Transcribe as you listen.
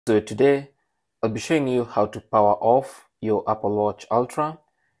So today I'll be showing you how to power off your Apple Watch Ultra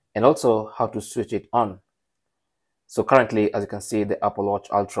and also how to switch it on. So currently, as you can see, the Apple Watch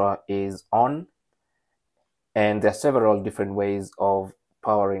Ultra is on, and there are several different ways of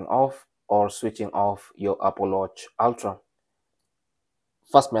powering off or switching off your Apple Watch Ultra.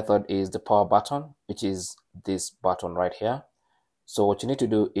 First method is the power button, which is this button right here. So what you need to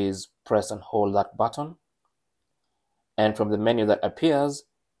do is press and hold that button, and from the menu that appears,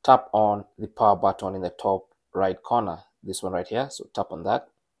 tap on the power button in the top right corner, this one right here. So tap on that,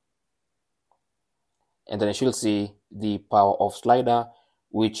 and then you should see the power off slider,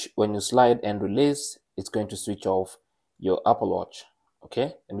 which when you slide and release, it's going to switch off your Apple Watch.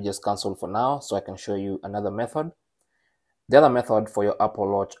 Okay, let me just cancel for now so I can show you another method. The other method for your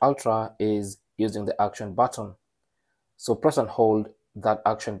Apple Watch Ultra is using the action button. So press and hold that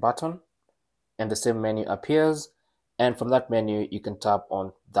action button, and the same menu appears, and from that menu you can tap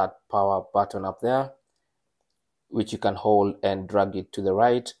on that power button up there, which you can hold and drag it to the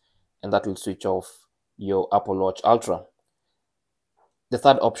right, and that will switch off your Apple Watch Ultra. The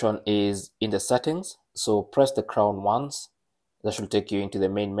third option is in the settings. So press the crown once. That should take you into the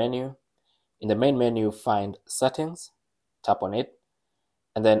main menu. In the main menu, find settings, tap on it,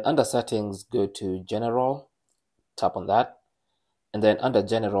 and then under settings, go to general, tap on that, and then under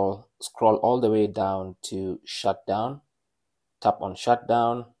general, scroll all the way down to shutdown, tap on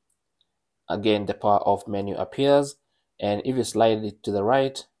shutdown. Again, the power off menu appears, and if you slide it to the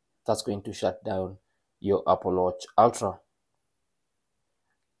right, that's going to shut down your Apple Watch Ultra.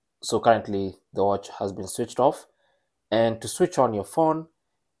 So currently the watch has been switched off, and to switch on your phone,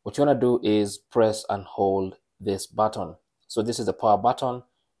 what you want to do is press and hold this button. So this is the power button,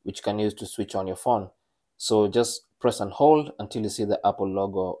 which you can use to switch on your phone. So just press and hold until you see the Apple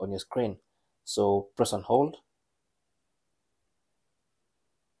logo on your screen. So press and hold.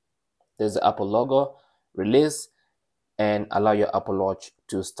 There's the Apple logo. Release and allow your Apple Watch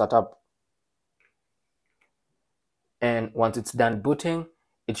to start up. And once it's done booting,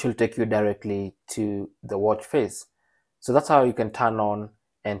 it should take you directly to the watch face. So that's how you can turn on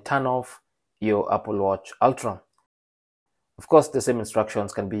and turn off your Apple Watch Ultra. Of course, the same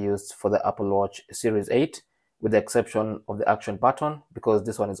instructions can be used for the Apple Watch Series 8, with the exception of the action button, because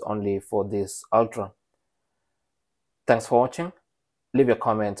this one is only for this Ultra. Thanks for watching. Leave your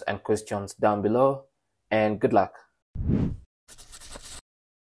comments and questions down below, and good luck.